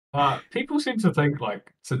People seem to think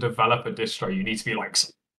like to develop a distro, you need to be like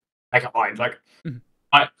a mind. Like Mhm.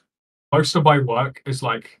 I most of my work is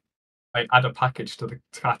like I add a package to the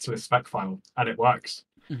Catalyst spec file and it works.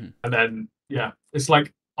 Mhm. And then yeah, it's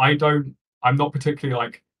like I'm not particularly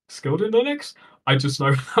like skilled in Linux. I just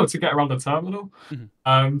know how to get around the terminal.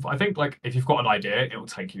 Mhm. But I think like if you've got an idea, it will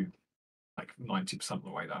take you like 90% of the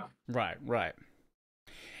way there. Right, right.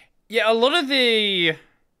 Yeah, a lot of the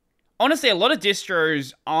honestly, a lot of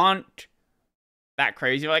distros aren't that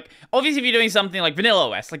crazy. Like, obviously, if you're doing something like Vanilla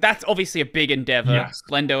OS, like that's obviously a big endeavor. Yes.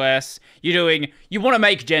 Blend OS, you want to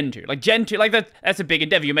make Gentoo, like Gentoo, like that's a big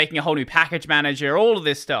endeavor. You're making a whole new package manager, all of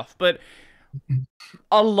this stuff. But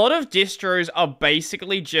a lot of distros are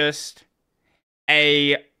basically just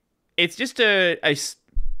a, it's just a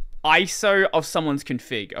ISO of someone's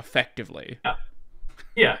config, effectively. Yeah.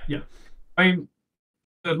 Yeah. Yeah. I mean,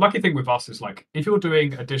 the lucky thing with us is like if you're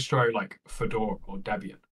doing a distro like Fedora or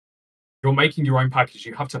Debian, you're making your own package.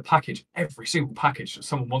 You have to package every single package that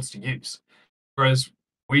someone wants to use. Whereas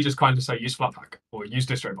we just kind of say use Flatpak or use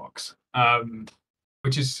DistroBox,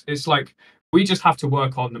 which is it's like we just have to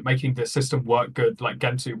work on making the system work good, like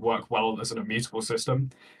Gentoo work well as an immutable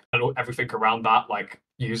system, and everything around that, like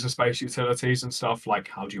user space utilities and stuff. Like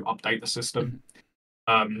how do you update the system?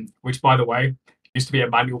 Mhm. Which, by the way, used to be a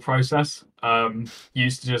manual process. You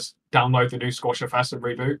used to just download the new Squash FS and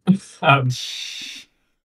reboot.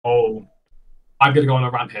 Oh, I'm going to go on a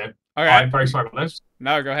rant here. Okay. I'm very sorry about this.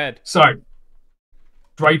 No, go ahead. So,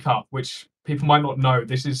 Draper, which people might not know,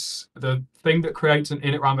 this is the thing that creates an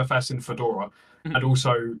init FS in Fedora, Mhm. and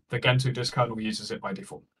also the Gentoo disk kernel uses it by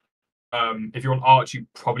default. If you're on Arch, you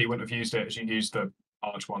probably wouldn't have used it as you use the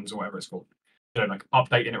Arch ones or whatever it's called. You know, like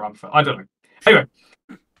update init FS. I don't know. Anyway,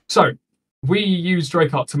 so we use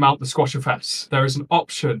Dracart to mount the Squash FS. There is an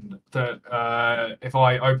option that if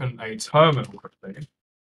I open a terminal quickly,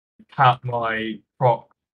 cat my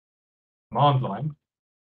proc command line,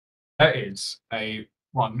 there is a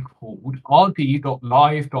one called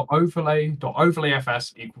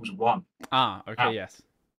rd.live.overlay.overlayfs equals 1. Ah, okay, Now, yes.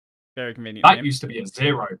 Very convenient that name. used to be a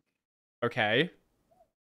 0. Okay.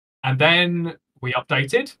 And then we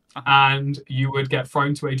updated, Uh-huh. and you would get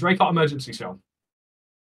thrown to a Dracart emergency shell.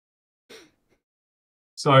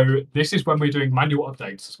 So this is when we're doing manual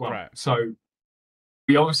updates as well. Right. So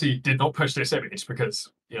we obviously did not push this image because,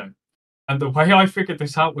 you know, and the way I figured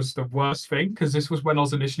this out was the worst thing because this was when I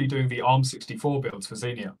was initially doing the ARM64 builds for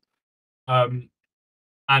Xenia. Um,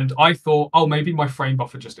 and I thought, oh, maybe my frame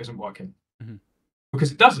buffer just isn't working Mhm.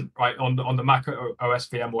 because it doesn't, right? On the Mac OS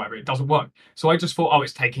VM or whatever, it doesn't work. So I just thought, oh,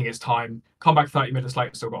 it's taking its time. Come back 30 minutes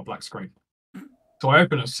later, still got a black screen. So I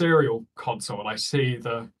open a serial console and I see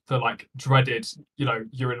the like dreaded, you know,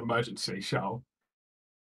 you're in emergency shell.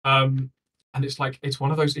 Um, and it's like it's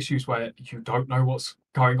one of those issues where you don't know what's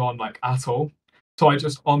going on like at all. So I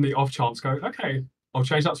just on the off chance go, okay, I'll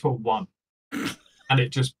change that to a 1, and it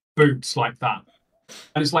just boots like that.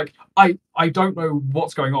 And it's like I don't know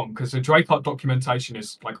what's going on because the Dracart documentation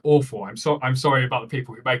is like awful. I'm sorry about the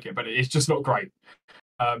people who make it, but it's just not great.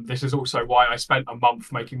 This is also why I spent a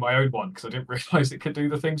month making my own one because I didn't realize it could do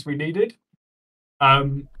the things we needed.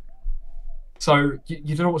 Um, so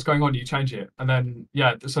you don't know what's going on, you change it, and then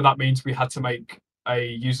yeah, so that means we had to make a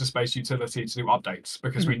user space utility to do updates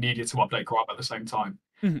because we Mhm. needed to update Grub at the same time,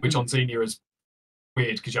 Mhm. which Mhm. on Xenia is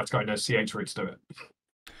weird because you have to go into CH root to do it.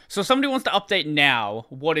 So if somebody wants to update now,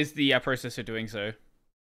 what is the process of doing so?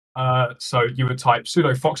 So you would type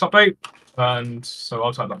sudo fox update, and so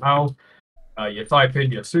I'll type that now. You type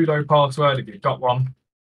in your sudo password if you've got one,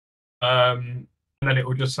 and then it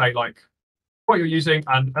will just say like what you're using,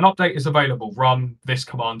 and an update is available. Run this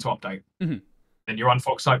command to update. Mhm. Then you run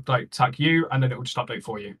fox update tac u, and then it will just update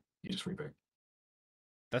for you. You just reboot.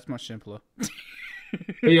 That's much simpler.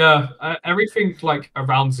 But yeah, everything like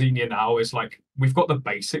around Xenia now is like we've got the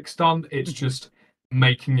basics done. It's Mhm. just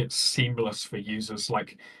making it seamless for users.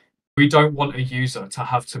 Like we don't want a user to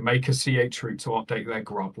have to make a ch root to update their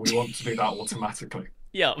grub. We want to do that automatically.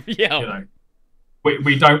 Yeah, yeah. You know,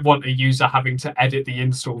 we don't want a user having to edit the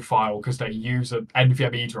install file because they use an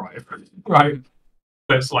NVMe drive, right? Mhm.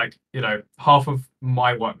 That's like, you know, half of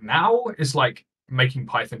my work now is like making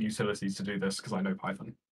Python utilities to do this because I know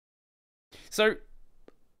Python. So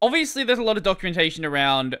obviously there's a lot of documentation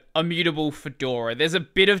around immutable Fedora. There's a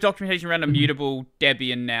bit of documentation around immutable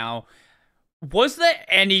Debian now. Was there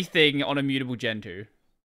anything on immutable Gentoo?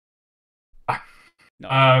 No.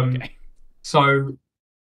 um, Okay. so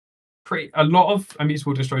a lot of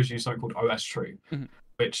immutable distros use something called OS tree, Mhm.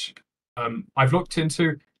 which I've looked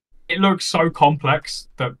into. It looks so complex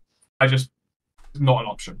that I just not an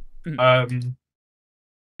option. Mhm. Um,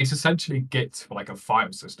 It's essentially Git for like a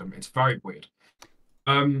file system. It's very weird.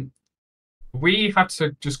 We had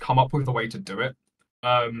to just come up with a way to do it.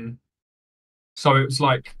 So it was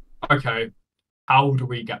like, okay, how do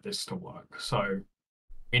we get this to work? So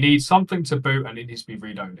we need something to boot and it needs to be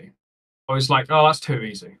read-only. I was like, oh, that's too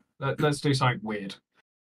easy. Let's do something weird.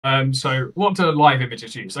 So what do live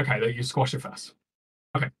images use? Okay, they use SquashFS.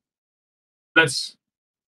 Okay, let's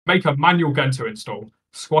make a manual Gentoo install,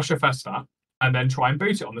 SquashFS that, and then try and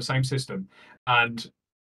boot it on the same system. And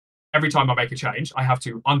every time I make a change, I have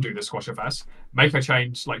to undo the SquashFS, make a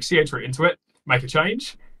change, like chroot into it, make a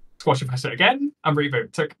change, SquashFS it again, and reboot.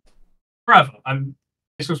 It took forever. And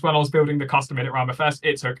this was when I was building the custom init RAM-FS.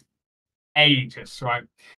 It took ages, right?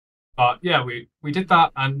 But yeah, we did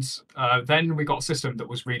that, and then we got a system that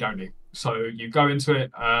was read-only. So you go into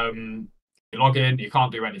it, you log in, you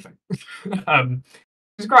can't do anything.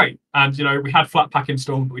 It's great. And you know, we had Flatpak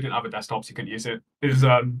installed, but we didn't have a desktop, so you couldn't use it. It was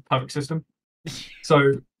perfect system.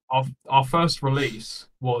 So our first release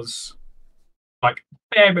was like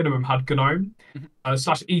bare minimum had GNOME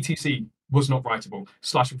 /etc was not writable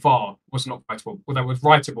 /var was not writable. Well, that was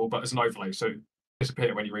writable, but as an overlay, so it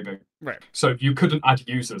disappeared when you reboot. Right. So you couldn't add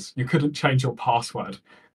users, you couldn't change your password.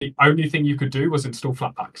 The only thing you could do was install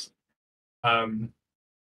Flatpaks.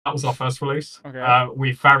 That was our first release. Okay.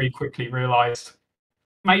 We very quickly realized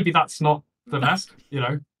maybe that's not the best, you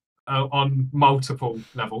know, on multiple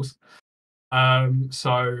levels.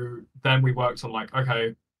 So then we worked on like,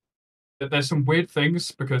 okay, there's some weird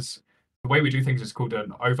things because the way we do things is called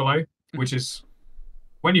an overlay, which is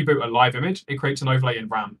when you boot a live image, it creates an overlay in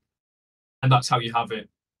RAM, and that's how you have it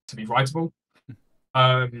to be writable.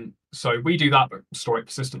 So we do that, but store it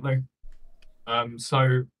persistently.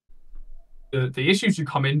 So the issues you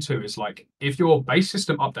come into is like if your base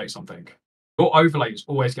system updates something, your overlay is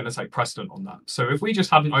always going to take precedent on that. So if we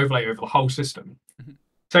just had an overlay over the whole system,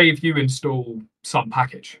 say if you install some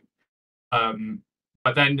package,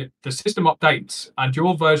 but then the system updates and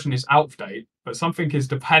your version is out of date, but something is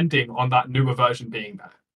depending on that newer version being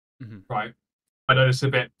there, right? I know it's a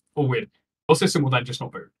bit all weird. Your system will then just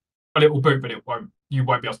not boot, but it will boot, but you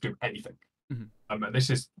won't be able to do anything. And this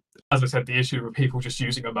is, as I said, the issue with people just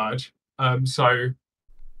using a merge. So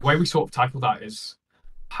the way we sort of tackle that is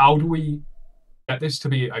how do we get this to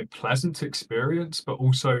be a pleasant experience, but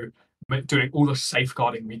also doing all the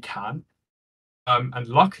safeguarding we can. And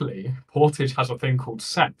luckily, Portage has a thing called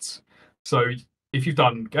sets. So if you've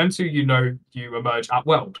done Gentoo, you know you emerge at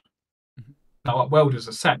weld. Now, at weld is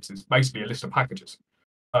a set. It's basically a list of packages.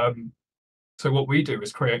 So what we do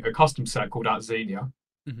is create a custom set called @Xenia.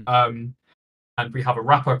 And we have a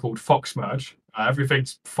wrapper called Fox Merge.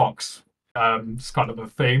 Everything's Fox. It's kind of a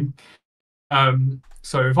theme.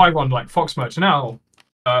 So if I run like Fox Merge now,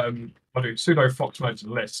 I'll do sudo Fox Merge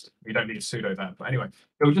list. We don't need a sudo there. But anyway,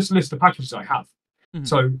 it will just list the packages I have.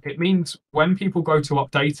 So it means when people go to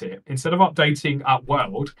update it, instead of updating at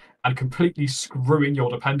world and completely screwing your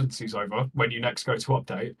dependencies over when you next go to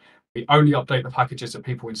update, we only update the packages that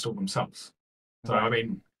people install themselves. So, I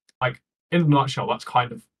mean, like in a nutshell, that's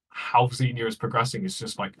kind of how Xenia is progressing. It's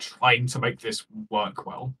just like trying to make this work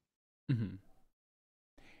well.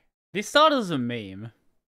 This started as a meme.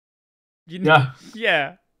 You know?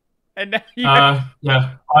 Yeah. And now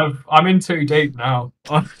yeah, I'm in too deep now.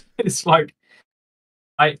 It's like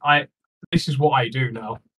I this is what I do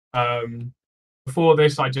now. Before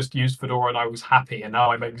this, I just used Fedora and I was happy, and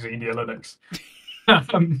now I make Xenia Linux.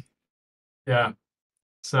 Yeah,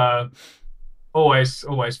 it's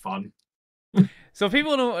always fun. So if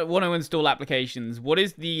people want to install applications, what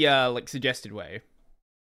is the like suggested way?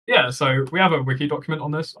 Yeah, so we have a wiki document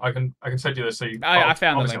on this. I can send you this. So I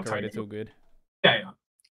found the link already. It's all good. Yeah.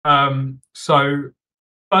 So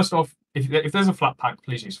first off, if there's a Flatpak,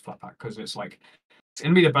 please use Flatpak because it's like it's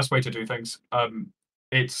gonna be the best way to do things.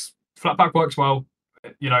 It's Flatpak works well.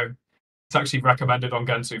 You know, it's actually recommended on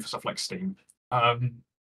Gentoo for stuff like Steam. And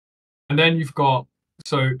then you've got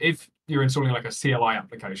if you're installing like a CLI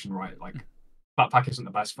application, right? Like Flatpak isn't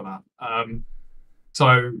the best for that.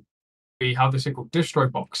 So we have this thing called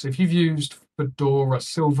DistroBox. If you've used Fedora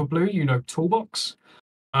Silverblue, you know Toolbox.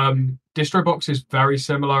 DistroBox is very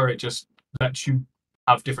similar. It just lets you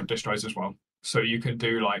have different distros as well. So you can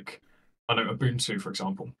do like, I don't know, Ubuntu, for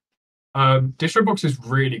example. DistroBox is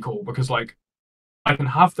really cool because like I can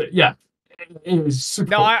have the it is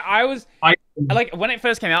super cool. I was like when it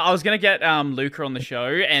first came out, I was gonna get Luca on the show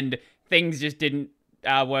and things just didn't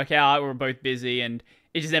work out. We were both busy and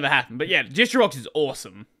it just never happened. But yeah, DistroBox is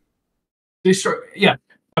awesome.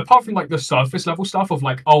 Apart from like the surface level stuff of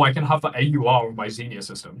like, oh, I can have the AUR on my Xenia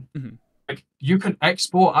system. Like you can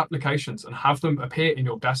export applications and have them appear in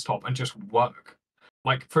your desktop and just work.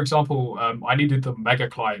 like for example, I needed the mega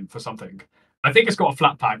client for something. I think it's got a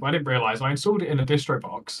flat pack, but I didn't realize. I installed it in a distro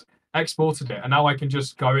box, exported it, and now I can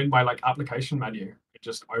just go in my like application menu and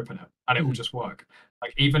just open it, and it will just work.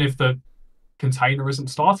 Like even if the container isn't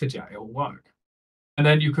started yet, it will work. And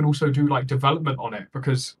then you can also do like development on it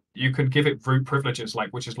because you can give it root privileges, like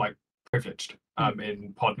which is like privileged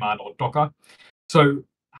in Podman or Docker. So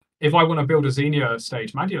if I want to build a Xenia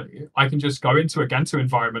stage manually, I can just go into a Gentoo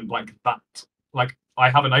environment like that. Like I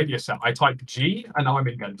have an alias set. I type G and now I'm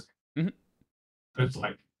in Gentoo. It's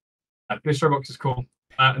like DistroBox is cool.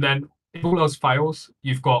 And then if all else fails,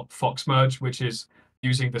 you've got Fox merge, which is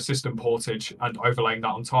using the system portage and overlaying that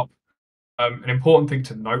on top. An important thing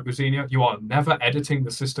to note with Xenia, you are never editing the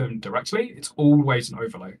system directly. It's always an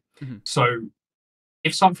overlay. So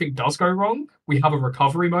if something does go wrong, we have a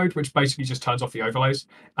recovery mode, which basically just turns off the overlays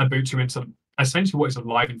and boots you into essentially what is a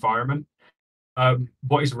live environment.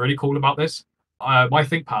 What is really cool about this, my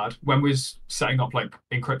ThinkPad, when we was setting up like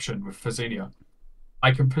encryption with Xenia, I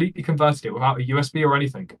completely converted it without a USB or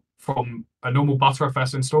anything from a normal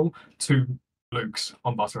ButterFS install to Luke's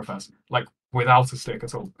on ButterFS, like without a stick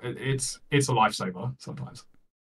at all. It's a lifesaver sometimes.